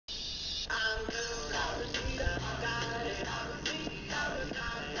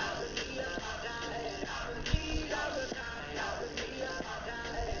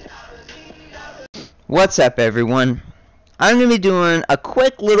What's up, everyone? I'm going to be doing a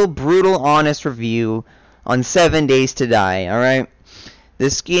quick little brutal honest review on 7 Days to Die, alright?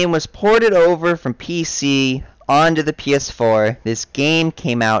 This game was ported over from PC onto the PS4. This game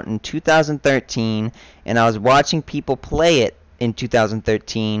came out in 2013, and I was watching people play it in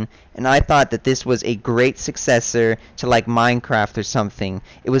 2013, and I thought that this was a great successor to like Minecraft or something.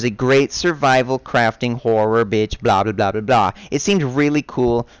 It was a great survival crafting horror bitch, blah blah blah blah blah. It seemed really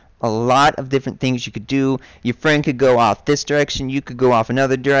cool. A lot of different things you could do. Your friend could go off this direction, you could go off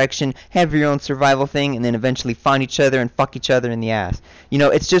another direction, have your own survival thing, and then eventually find each other and fuck each other in the ass. You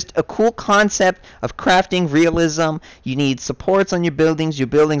know, it's just a cool concept of crafting realism. You need supports on your buildings. Your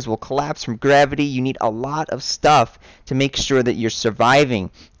buildings will collapse from gravity. You need a lot of stuff to make sure that you're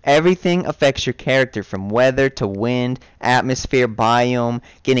surviving. Everything affects your character, from weather to wind, atmosphere, biome.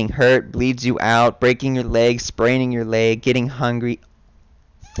 Getting hurt bleeds you out, breaking your leg, spraining your leg, getting hungry,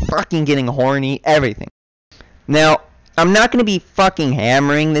 fucking getting horny, everything. Now, I'm not going to be fucking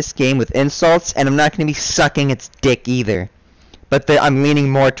hammering this game with insults, and I'm not going to be sucking its dick either. But I'm leaning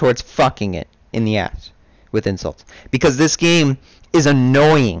more towards fucking it in the ass with insults. Because this game is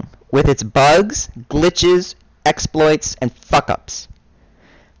annoying with its bugs, glitches, exploits, and fuck-ups.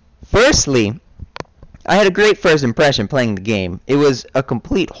 Firstly, I had a great first impression playing the game. It was a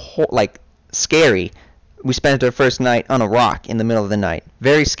complete, scary. We spent our first night on a rock in the middle of the night.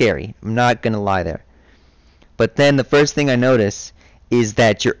 Very scary. I'm not going to lie there. But then the first thing I noticed is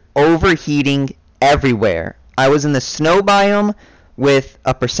that you're overheating everywhere. I was in the snow biome with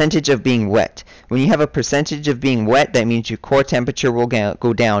a percentage of being wet. When you have a percentage of being wet, that means your core temperature will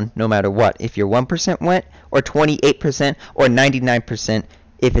go down no matter what. If you're 1% wet, or 28%, or 99%,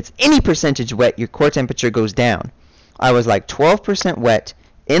 if it's any percentage wet, your core temperature goes down. I was like 12% wet,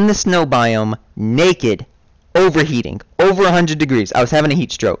 in the snow biome, naked, overheating, over 100 degrees. I was having a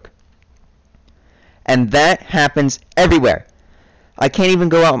heat stroke. And that happens everywhere. I can't even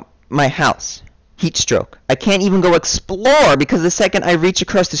go out my house. Heat stroke. I can't even go explore because the second I reach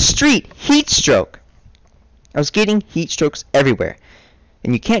across the street, heat stroke. I was getting heat strokes everywhere.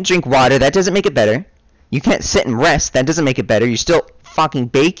 And you can't drink water. That doesn't make it better. You can't sit and rest. That doesn't make it better. You're still fucking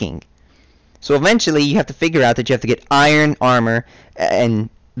baking. So eventually you have to figure out that you have to get iron armor, and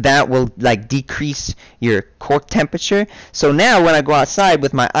that will decrease your core temperature. So now when I go outside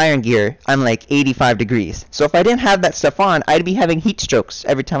with my iron gear, I'm like 85 degrees. So if I didn't have that stuff on, I'd be having heat strokes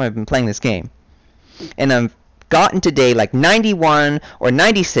every time I've been playing this game. And I've gotten today like 91 or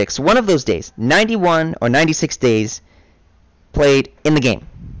 96, one of those days, 91 or 96 days played in the game.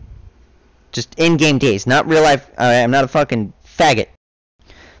 Just in-game days, not real life. I'm not a fucking faggot.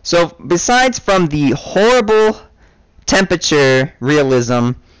 So besides from the horrible temperature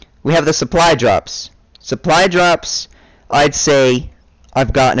realism, we have the supply drops. Supply drops, I'd say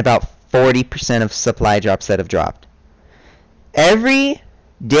I've gotten about 40% of supply drops that have dropped. Every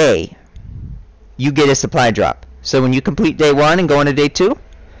day you get a supply drop. So when you complete day 1 and go into day 2,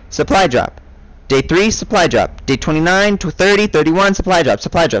 supply drop. Day 3, supply drop. Day 29 to 30, 31, supply drop,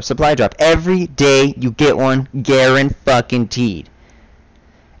 supply drop, supply drop. Every day you get one, guaranteed.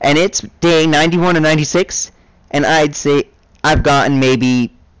 And it's day 91 or 96, and I'd say I've gotten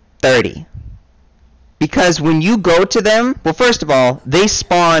maybe 30. Because when you go to them, well, first of all, they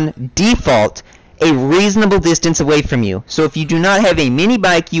spawn default a reasonable distance away from you. So if you do not have a mini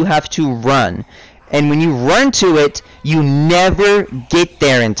bike, you have to run. And when you run to it, you never get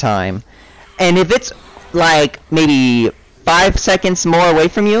there in time. And if it's like maybe 5 seconds more away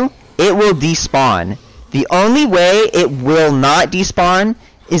from you, it will despawn. The only way it will not despawn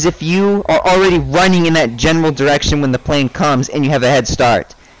is if you are already running in that general direction when the plane comes and you have a head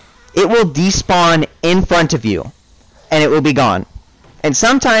start. It will despawn in front of you, and it will be gone. And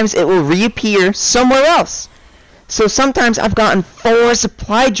sometimes it will reappear somewhere else. So sometimes I've gotten 4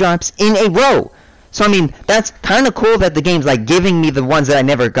 supply drops in a row. So I mean, that's kind of cool that the game's like giving me the ones that I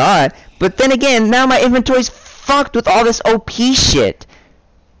never got. But then again, now my inventory's fucked with all this OP shit.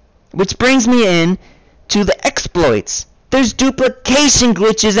 Which brings me in to the exploits. There's duplication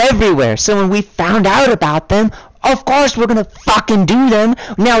glitches everywhere. So when we found out about them, of course we're gonna fucking do them.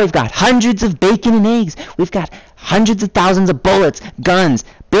 Now we've got hundreds of bacon and eggs. We've got hundreds of thousands of bullets, guns,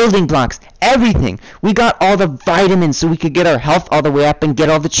 building blocks, everything. We got all the vitamins so we could get our health all the way up and get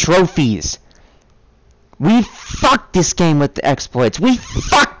all the trophies. We fucked this game with the exploits. We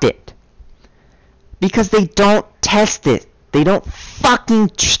fucked it. Because they don't test it. They don't fucking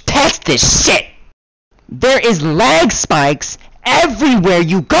test this shit. There is lag spikes everywhere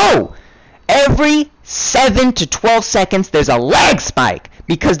you go. Every 7 to 12 seconds there's a lag spike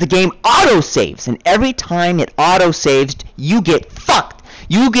because the game auto-saves, and every time it auto-saves, you get fucked.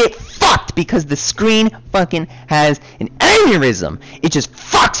 You get fucked. fucked because the screen fucking has an aneurysm. It just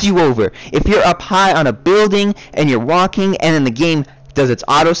fucks you over. If you're up high on a building and you're walking and then the game does its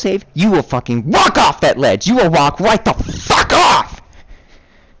autosave, you will fucking walk off that ledge. You will walk right the fuck off.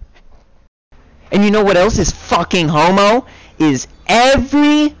 And you know what else is fucking homo? Is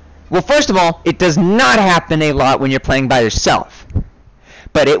well, first of all, it does not happen a lot when you're playing by yourself.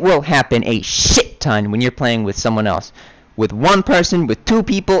 But it will happen a shit ton when you're playing with someone else. With one person, with two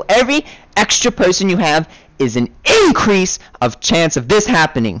people, every extra person you have is an increase of chance of this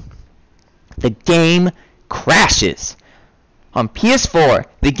happening. The game crashes. On PS4,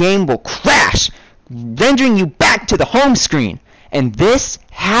 the game will crash, rendering you back to the home screen. And this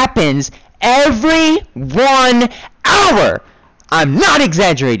happens every 1 hour. I'm not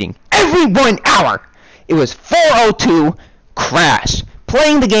exaggerating. Every 1 hour. It was 4:02, crash.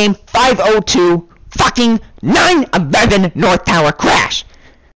 Playing the game, 5:02, fucking 9:11 North Tower, crash.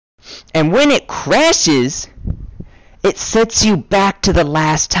 And when it crashes, it sets you back to the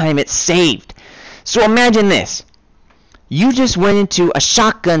last time it saved. So imagine this. You just went into a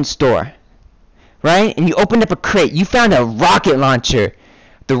shotgun store, right? And you opened up a crate. You found a rocket launcher,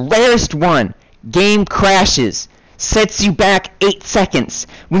 the rarest one. Game crashes. Sets you back 8 seconds.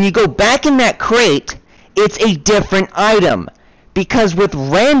 When you go back in that crate, it's a different item. Because with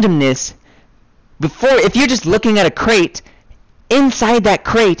randomness, if you're just looking at a crate, inside that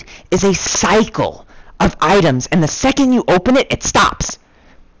crate is a cycle of items. And the second you open it, it stops.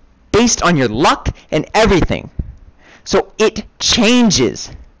 Based on your luck and everything. So it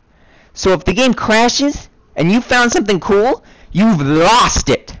changes. So if the game crashes and you found something cool, you've lost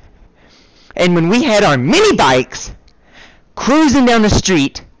it. And when we had our mini bikes cruising down the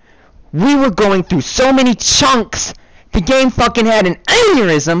street, we were going through so many chunks, the game fucking had an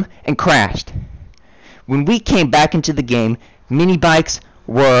aneurysm and crashed. When we came back into the game, mini bikes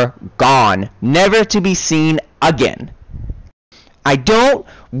were gone, never to be seen again. I don't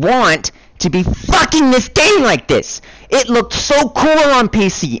want to be fucking this game like this. It looked so cool on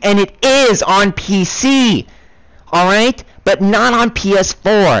PC, and it is on PC. Alright? But not on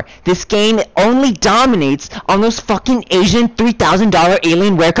PS4. This game only dominates on those fucking Asian $3,000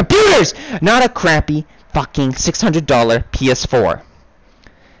 Alienware computers! Not a crappy fucking $600 PS4.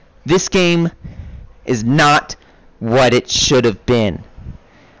 This game is not what it should have been.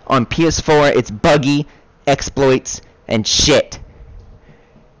 On PS4, it's buggy, exploits, and shit.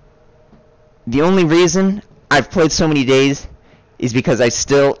 The only reason I've played so many days is because I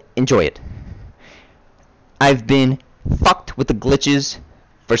still enjoy it. I've been fucked with the glitches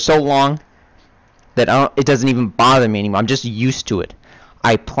for so long that it doesn't even bother me anymore. I'm just used to it.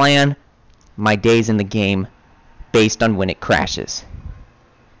 I plan my days in the game based on when it crashes.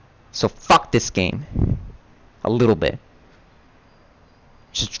 So fuck this game. A little bit.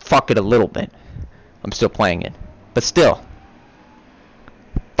 Just fuck it a little bit. I'm still playing it. But still.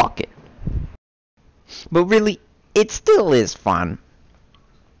 Fuck it. But really, it still is fun.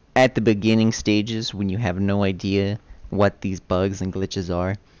 At the beginning stages, when you have no idea what these bugs and glitches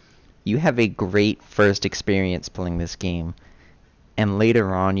are, you have a great first experience playing this game. And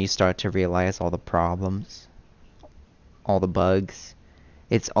later on, you start to realize all the problems, all the bugs.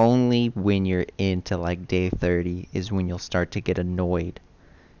 It's only when you're into like day 30 is when you'll start to get annoyed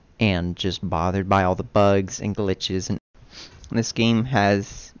and just bothered by all the bugs and glitches. And this game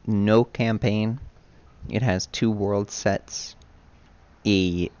has no campaign. It has 2 world sets,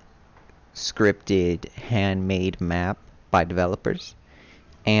 a scripted handmade map by developers,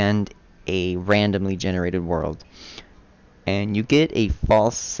 and a randomly generated world. And you get a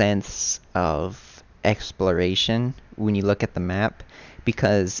false sense of exploration when you look at the map,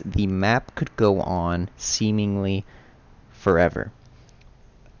 because the map could go on seemingly forever.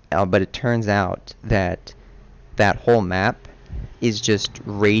 But it turns out that that whole map is just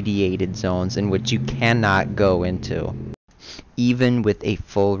radiated zones in which you cannot go into. Even with a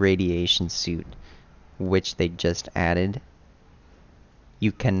full radiation suit, which they just added,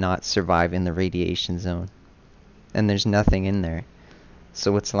 you cannot survive in the radiation zone. And there's nothing in there.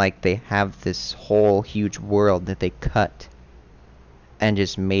 So it's like they have this whole huge world that they cut and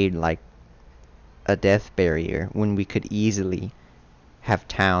just made like a death barrier when we could easily have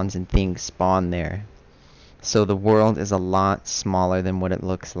towns and things spawn there. So the world is a lot smaller than what it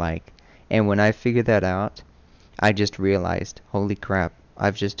looks like. And when I figured that out, I just realized, holy crap,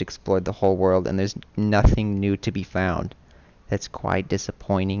 I've just explored the whole world and there's nothing new to be found. That's quite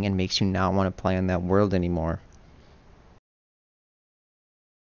disappointing and makes you not want to play in that world anymore.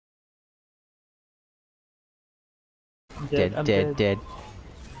 Dead.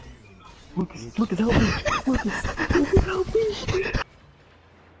 Lucas, help me! Lucas, help me!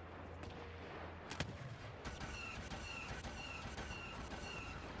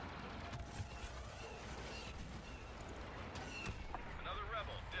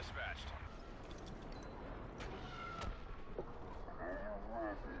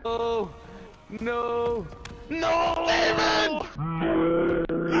 No! No! David!